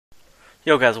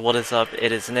Yo guys, what is up?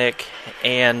 It is Nick,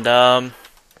 and as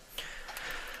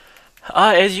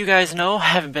you guys know, I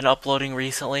haven't been uploading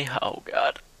recently. Oh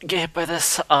god, get hit by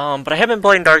this. But I have been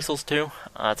playing Dark Souls 2.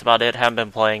 That's about it. Haven't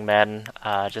been playing Madden.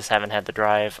 Just haven't had the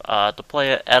drive to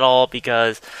play it at all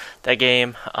because that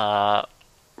game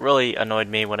really annoyed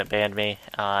me when it banned me,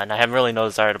 and I have really no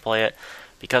desire to play it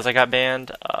because I got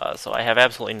banned. So I have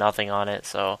absolutely nothing on it.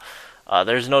 So.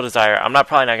 There's no desire. I'm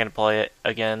probably not going to play it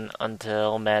again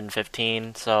until Madden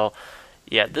 15. So,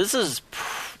 yeah, this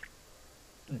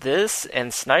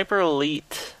and Sniper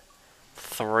Elite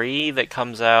 3 that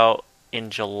comes out in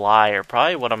July are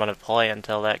probably what I'm going to play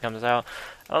until that comes out.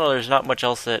 I don't know, there's not much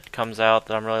else that comes out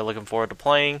that I'm really looking forward to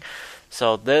playing.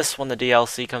 So this, when the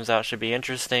DLC comes out, should be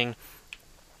interesting.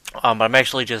 But I'm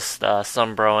actually just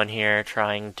sunbroing here,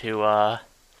 trying to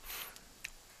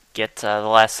get the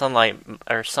last sunlight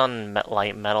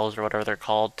medals or whatever they're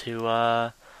called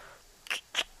to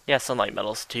sunlight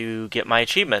medals to get my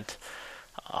achievement.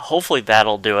 Hopefully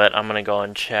that'll do it. I'm gonna go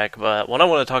and check. But what I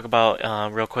want to talk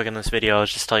about real quick in this video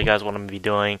is just tell you guys what I'm gonna be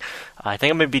doing. I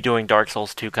think I'm gonna be doing Dark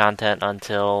Souls 2 content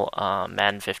until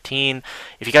Madden 15.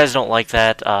 If you guys don't like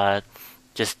that,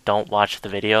 just don't watch the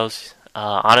videos.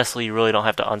 Honestly, you really don't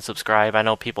have to unsubscribe. I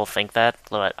know people think that,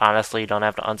 but honestly, you don't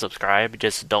have to unsubscribe.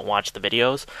 Just don't watch the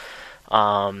videos.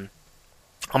 I'm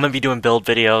going to be doing build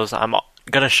videos. I'm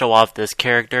going to show off this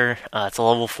character. It's a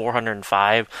level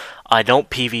 405. I don't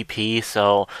PvP,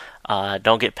 so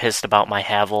don't get pissed about my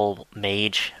Havel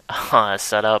mage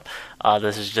setup.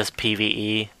 This is just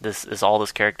PvE. This is all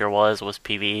this character was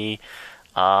PvE.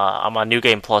 I'm on New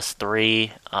Game Plus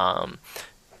 3.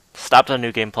 Stopped on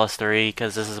New Game Plus 3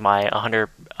 because this is my 100%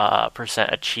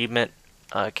 achievement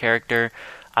character.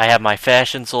 I have my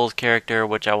Fashion Souls character,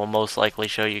 which I will most likely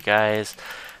show you guys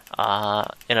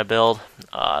in a build.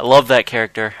 I love that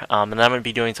character, and then I'm going to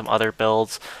be doing some other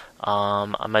builds.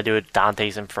 I'm going to do a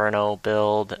Dante's Inferno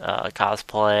build,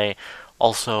 cosplay,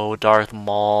 also Darth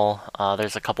Maul.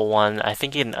 There's a couple I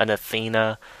think an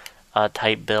Athena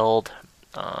type build.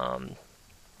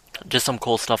 Just some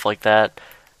cool stuff like that.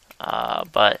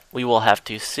 But we will have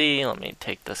to see. Let me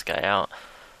take this guy out.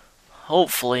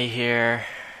 Hopefully here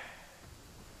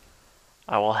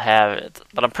I will have it.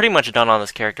 But I'm pretty much done on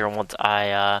this character once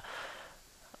I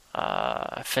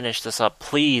finish this up.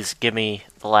 Please give me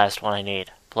the last one I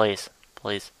need. Please.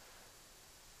 Please.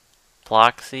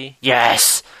 Ploxy?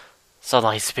 Yes!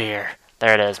 Sunlight Spear.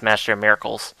 There it is. Master of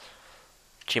Miracles.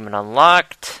 Achievement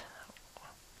unlocked.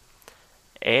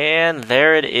 And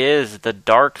there it is. The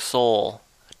Dark Soul.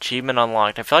 Achievement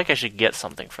unlocked. I feel like I should get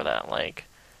something for that. Like,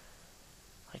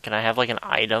 can I have like an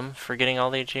item for getting all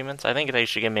the achievements? I think they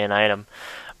should give me an item.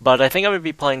 But I think I'm going to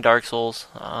be playing Dark Souls.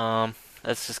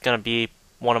 That's just going to be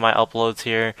one of my uploads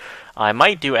here. I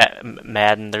might do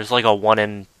Madden. There's like a 1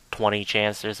 in 20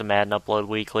 chance there's a Madden upload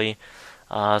weekly.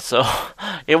 So,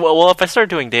 if I start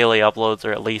doing daily uploads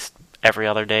or at least every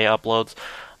other day uploads,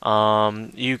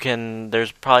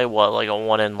 there's probably like a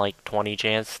 1 in like 20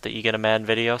 chance that you get a Madden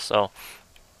video. So,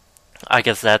 I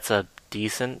guess that's a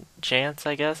decent chance,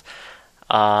 I guess.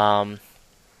 I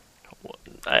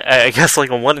guess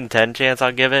like a 1 in 10 chance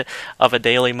I'll give it of a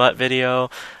daily MUT video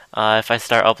if I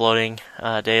start uploading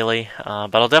daily.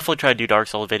 But I'll definitely try to do Dark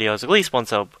Souls videos at least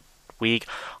once a week.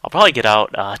 I'll probably get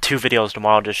out 2 videos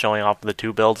tomorrow just showing off the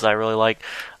 2 builds I really like.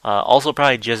 Also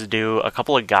probably just do a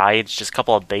couple of guides, just a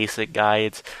couple of basic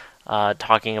guides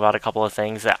talking about a couple of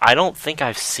things that I don't think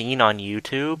I've seen on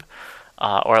YouTube.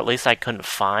 Or at least I couldn't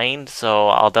find, so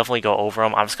I'll definitely go over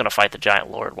them. I'm just going to fight the Giant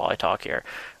Lord while I talk here,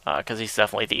 because he's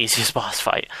definitely the easiest boss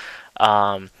fight.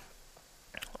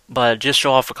 But just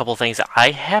show off a couple things that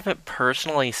I haven't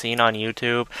personally seen on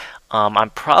YouTube. I'm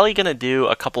probably going to do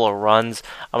a couple of runs.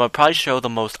 I'm going to probably show the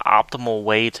most optimal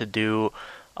way to do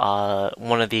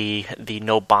one of the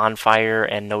no bonfire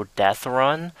and no death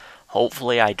run.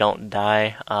 Hopefully I don't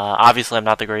die. Obviously I'm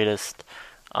not the greatest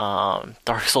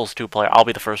Dark Souls 2 player. I'll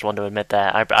be the first one to admit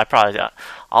that.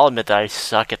 I'll admit that I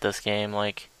suck at this game.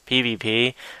 Like,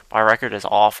 PvP, my record is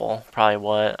awful. Probably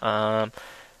what,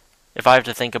 if I have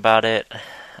to think about it,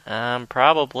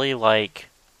 probably like,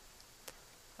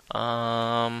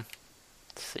 let's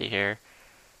see here.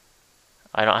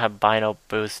 I don't have bino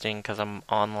boosting because I'm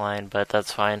online, but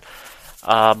that's fine.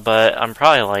 But I'm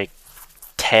probably like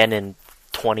 10 and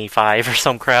 25 or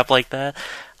some crap like that.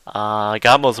 I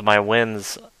got most of my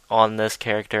wins on this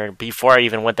character before I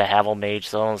even went to Havel Mage,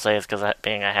 so don't say it's because of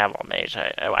being a Havel Mage.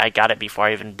 I got it before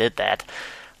I even did that.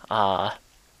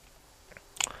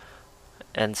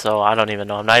 And so I don't even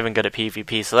know. I'm not even good at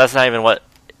PvP, so that's not even what...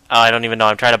 I don't even know.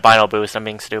 I'm trying to bino boost. I'm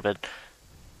being stupid.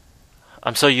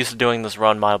 I'm so used to doing this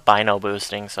run by bino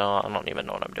boosting, so I don't even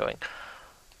know what I'm doing.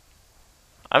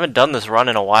 I haven't done this run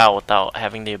in a while without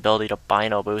having the ability to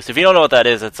Bino Boost. If you don't know what that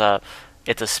is, it's a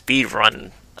speed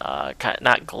run, not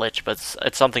glitch, but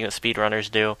it's something that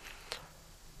speedrunners do.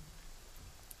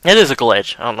 It is a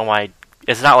glitch. I don't know why.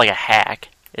 It's not like a hack.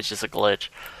 It's just a glitch.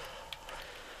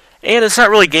 And it's not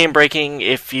really game breaking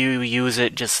if you use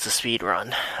it just to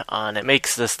speedrun. And it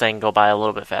makes this thing go by a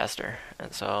little bit faster.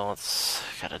 And so let's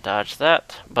gotta dodge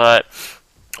that. But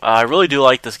I really do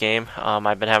like this game.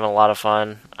 I've been having a lot of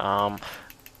fun.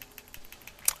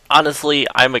 Honestly,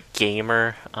 I'm a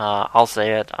gamer. I'll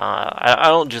say it. I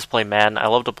don't just play Madden. I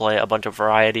love to play a bunch of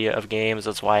variety of games.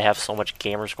 That's why I have so much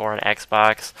gamer score on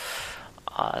Xbox.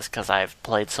 It's because I've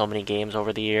played so many games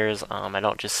over the years. I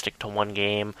don't just stick to one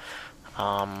game.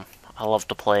 I love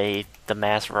to play the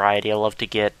mass variety. I love to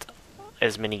get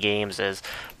as many games as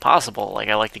possible. Like,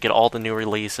 I like to get all the new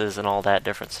releases and all that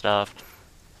different stuff.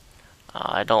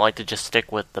 I don't like to just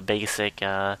stick with the basic,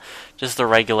 just the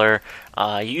regular.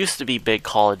 Used to be big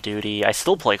Call of Duty. I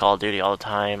still play Call of Duty all the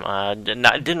time.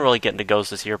 Didn't really get into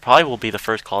Ghosts this year. Probably will be the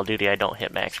first Call of Duty I don't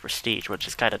hit max prestige, which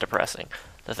is kind of depressing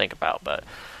to think about. But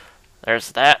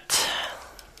there's that.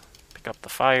 Pick up the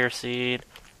fire seed.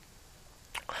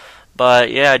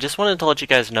 But yeah, I just wanted to let you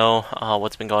guys know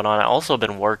what's been going on. I also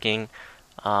been working.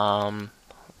 Let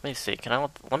me see.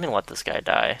 Let me let this guy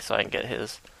die so I can get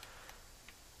his.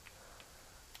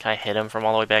 Can I hit him from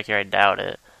all the way back here? I doubt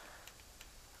it.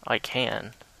 I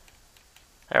can.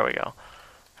 There we go.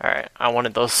 Alright, I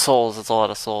wanted those souls. It's a lot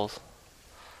of souls.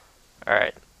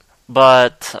 Alright.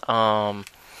 But, I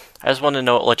just wanted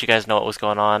to let you guys know what was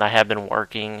going on. I have been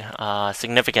working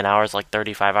significant hours, like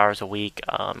 35 hours a week,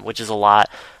 which is a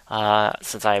lot,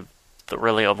 since I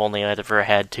really have only ever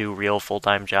had 2 real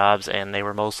full-time jobs, and they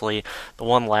were mostly, the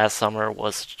one last summer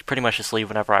was pretty much just leave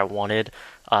whenever I wanted.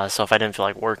 So if I didn't feel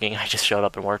like working, I just showed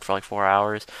up and worked for like 4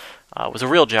 hours. It was a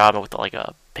real job with like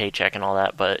a paycheck and all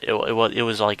that, but it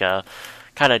was like a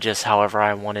kind of just however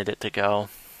I wanted it to go.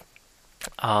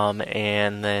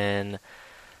 And then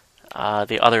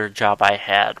the other job I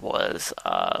had was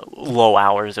low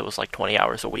hours. It was like 20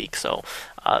 hours a week. So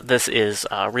this is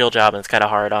a real job, and it's kind of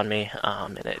hard on me,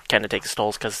 and it kind of takes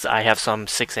tolls because I have some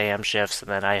 6 a.m. shifts,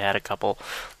 and then I had a couple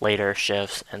later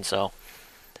shifts, and so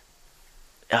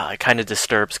it kind of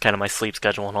disturbs kind of my sleep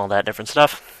schedule and all that different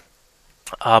stuff.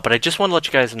 But I just want to let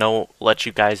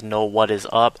you guys know what is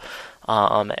up,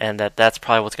 and that's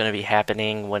probably what's going to be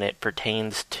happening when it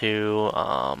pertains to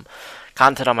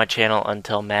content on my channel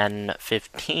until Madden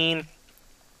 15.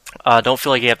 Don't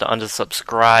feel like you have to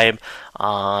unsubscribe.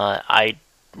 I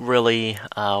really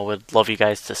would love you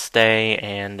guys to stay,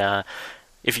 and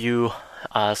if you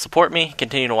support me,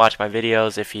 continue to watch my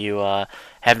videos. If you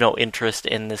have no interest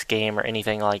in this game or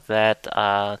anything like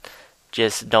that,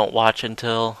 just don't watch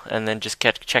until, and then just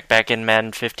check back in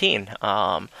Madden 15.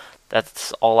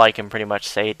 That's all I can pretty much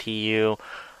say to you.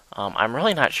 I'm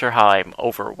really not sure how I'm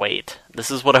overweight. This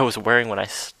is what I was wearing when I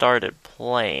started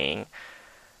playing,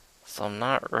 so I'm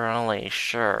not really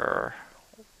sure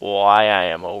why I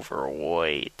am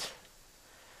overweight.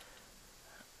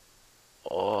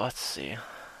 Oh, let's see.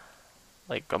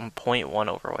 Like, I'm 0.1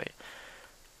 overweight.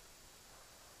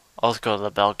 I'll just go to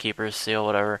the Bellkeeper's seal,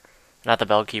 whatever. Not the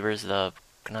Bellkeeper's,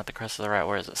 not the Crest of the Rat,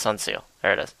 where is it? Sun Seal.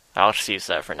 There it is. I'll just use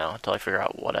that for now until I figure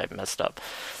out what I messed up.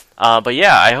 But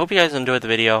yeah, I hope you guys enjoyed the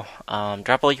video.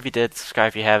 Drop a like if you did, subscribe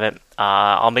if you haven't.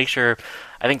 I'll make sure,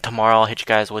 I think tomorrow I'll hit you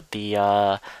guys with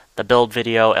the build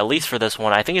video, at least for this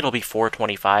one. I think it'll be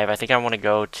 425. I think I want to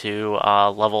go to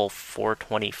level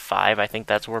 425. I think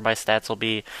that's where my stats will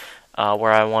be,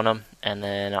 where I want them. And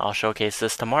then I'll showcase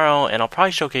this tomorrow, and I'll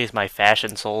probably showcase my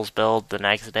Fashion Souls build the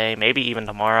next day, maybe even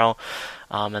tomorrow.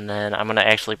 And then I'm going to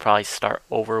actually probably start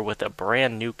over with a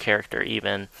brand new character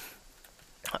even.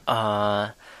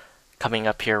 Coming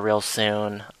up here real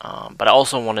soon, but I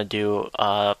also want to do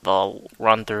the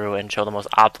run through and show the most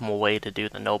optimal way to do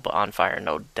the no bonfire,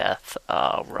 no death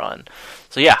run.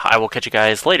 So yeah, I will catch you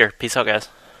guys later. Peace out, guys.